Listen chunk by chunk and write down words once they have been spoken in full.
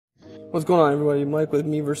What's going on, everybody? Mike with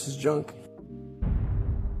Me vs. Junk.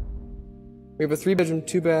 We have a 3-bedroom,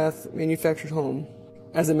 2-bath manufactured home.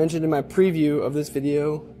 As I mentioned in my preview of this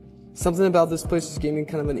video, something about this place just gave me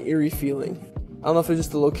kind of an eerie feeling. I don't know if it was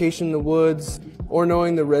just the location in the woods or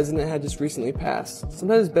knowing the resident had just recently passed.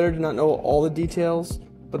 Sometimes it's better to not know all the details,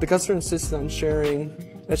 but the customer insisted on sharing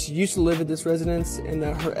that she used to live at this residence and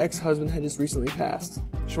that her ex-husband had just recently passed.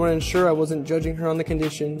 She wanted to ensure I wasn't judging her on the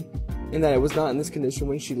condition and that it was not in this condition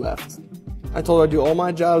when she left. I told her I'd do all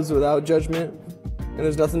my jobs without judgment and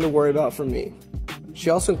there's nothing to worry about from me. She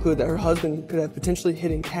also included that her husband could have potentially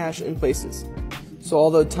hidden cash in places. So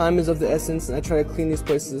although time is of the essence and I try to clean these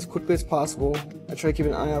places as quickly as possible, I try to keep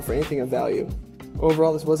an eye out for anything of value.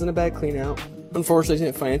 Overall, this wasn't a bad clean out. Unfortunately, I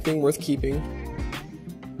didn't find anything worth keeping.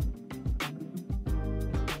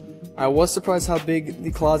 I was surprised how big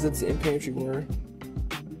the closets and pantry were.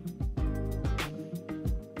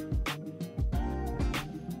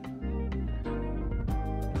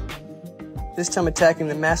 This time attacking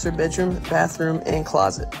the master bedroom, bathroom, and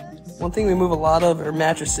closet. One thing we move a lot of are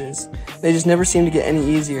mattresses. They just never seem to get any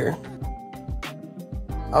easier.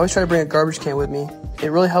 I always try to bring a garbage can with me.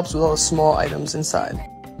 It really helps with all the small items inside.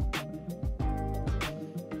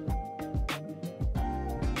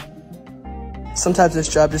 Sometimes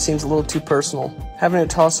this job just seems a little too personal. Having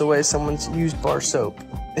to toss away someone's used bar soap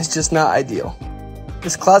is just not ideal.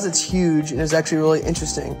 This closet's huge and is actually really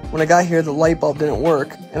interesting. When I got here, the light bulb didn't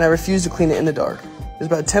work, and I refused to clean it in the dark. There's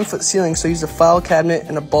about a 10-foot ceiling, so I used a file cabinet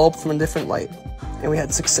and a bulb from a different light, and we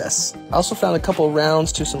had success. I also found a couple of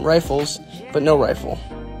rounds to some rifles, but no rifle.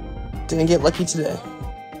 Didn't get lucky today.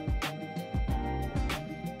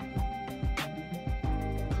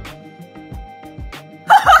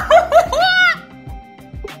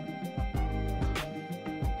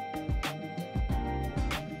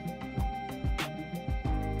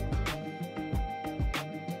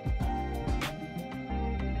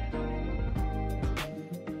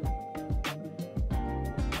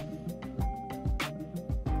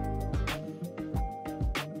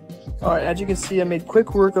 Alright, as you can see, I made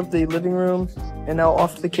quick work of the living room and now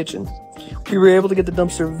off to the kitchen. We were able to get the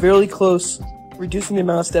dumpster very close, reducing the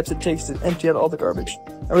amount of steps it takes to empty out all the garbage.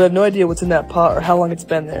 I really have no idea what's in that pot or how long it's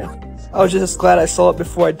been there. I was just glad I saw it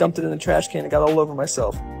before I dumped it in the trash can and got all over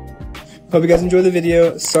myself. Hope you guys enjoyed the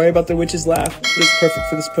video. Sorry about the witch's laugh, but it's perfect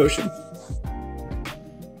for this potion.